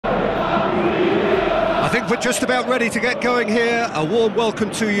think we're just about ready to get going here. A warm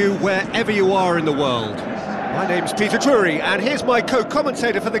welcome to you wherever you are in the world. My name's Peter Drury, and here's my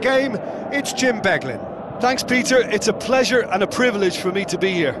co-commentator for the game. It's Jim Beglin. Thanks, Peter. It's a pleasure and a privilege for me to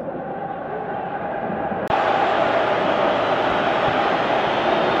be here.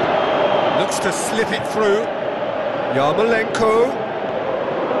 Looks to slip it through. Yarmolenko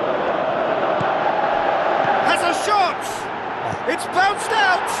has a shot! It's bounced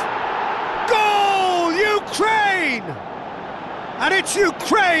out! Goal! Ukraine! And it's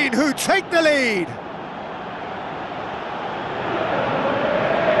Ukraine who take the lead.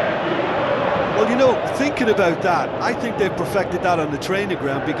 Well, you know, thinking about that, I think they've perfected that on the training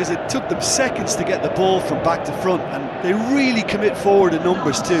ground because it took them seconds to get the ball from back to front, and they really commit forward in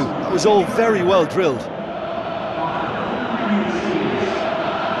numbers too. That was all very well drilled.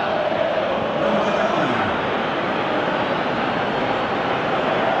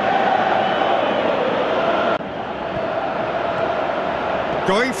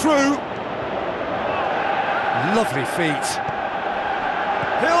 Going through. Lovely feet.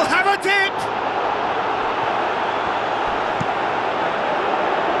 He'll have a dip!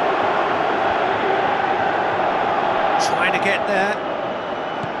 Trying to get there.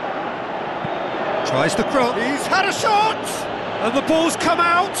 Tries to cross. He's had a shot! And the ball's come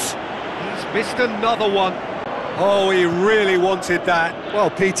out! He's missed another one. Oh, he really wanted that. Well,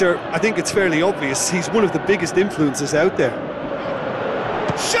 Peter, I think it's fairly obvious. He's one of the biggest influences out there.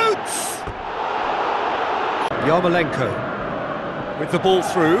 Shoots! Yarmolenko with the ball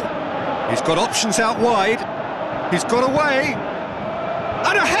through. He's got options out wide. He's got away.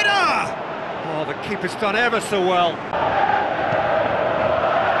 And a header! Oh, the keeper's done ever so well.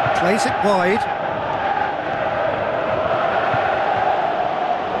 Plays it wide.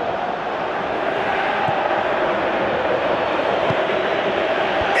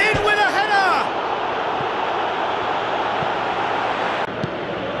 In with a header!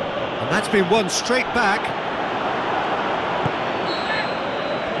 And that's been won straight back.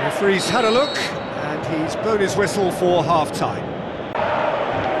 The referee's had a look, and he's blown his whistle for half-time.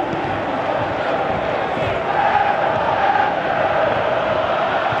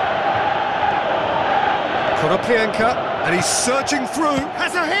 Konoplyanka, and he's surging through,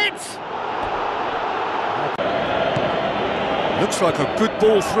 has a hit! Looks like a good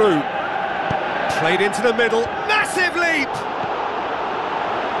ball through. Played into the middle, massive leap!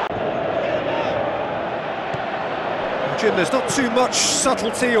 Jim, there's not too much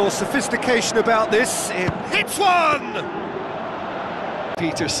subtlety or sophistication about this. It hits one!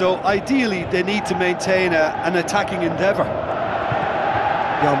 Peter, so ideally they need to maintain an attacking endeavour.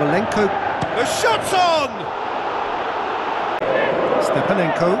 Yarmolenko, the shot's on!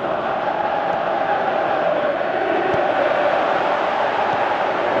 Stepanenko.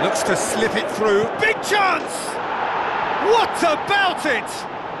 Looks to slip it through. Big chance! What about it?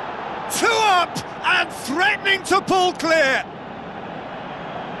 2 up and threatening to pull clear.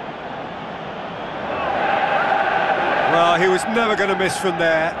 Well, he was never going to miss from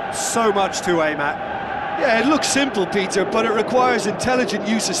there. So much to aim at. Yeah, it looks simple, Peter, but it requires intelligent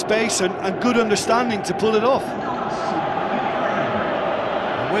use of space and good understanding to pull it off.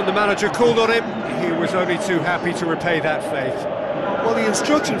 When the manager called on him, he was only too happy to repay that faith. Well, the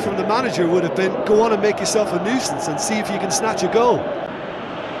instruction from the manager would have been, go on and make yourself a nuisance and see if you can snatch a goal.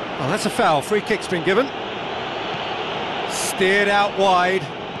 Well, that's a foul. Free kick's been given. Steered out wide.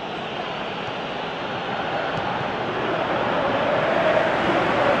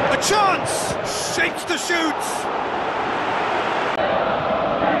 A chance! Shapes to shoot!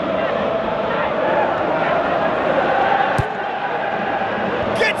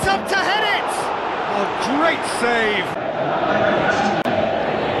 Gets up to head it! Oh, great save!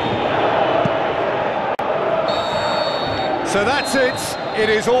 So that's it. It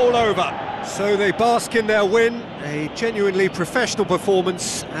is all over. So they bask in their win, a genuinely professional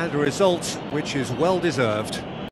performance and a result which is well deserved.